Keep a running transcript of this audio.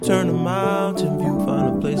Turn a mountain view,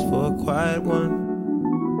 find a place for a quiet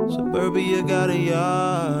one. Suburbia got a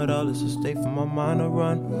yard, all this is state for my mind to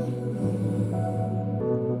run.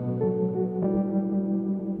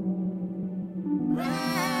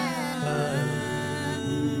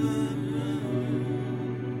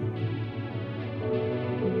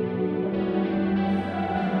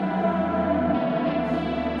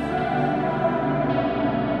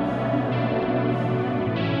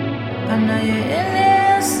 I know you're in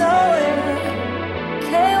there somewhere.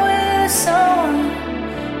 Came with someone,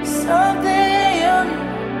 something you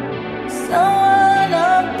knew, someone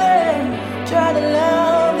up there. Try to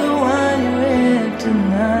love the one you're with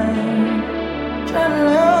tonight. Try to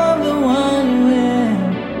love the one you're with.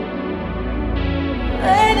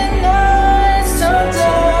 Late at night,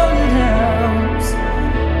 sometimes it helps.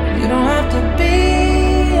 You don't have to be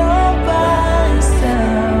all by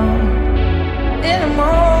yourself. In a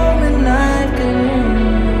moment, life could end.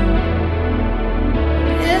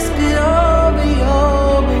 This could all be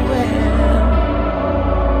over with.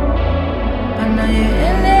 I know you're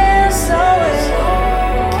in there somewhere.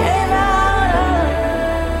 Came out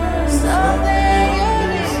of something you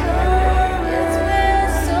need. It's been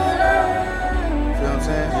so long. You know what I'm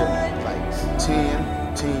saying? Yeah. Like 10,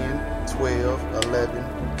 10, 12, 11,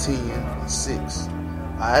 10, 6.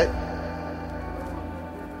 Alright?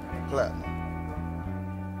 Platinum.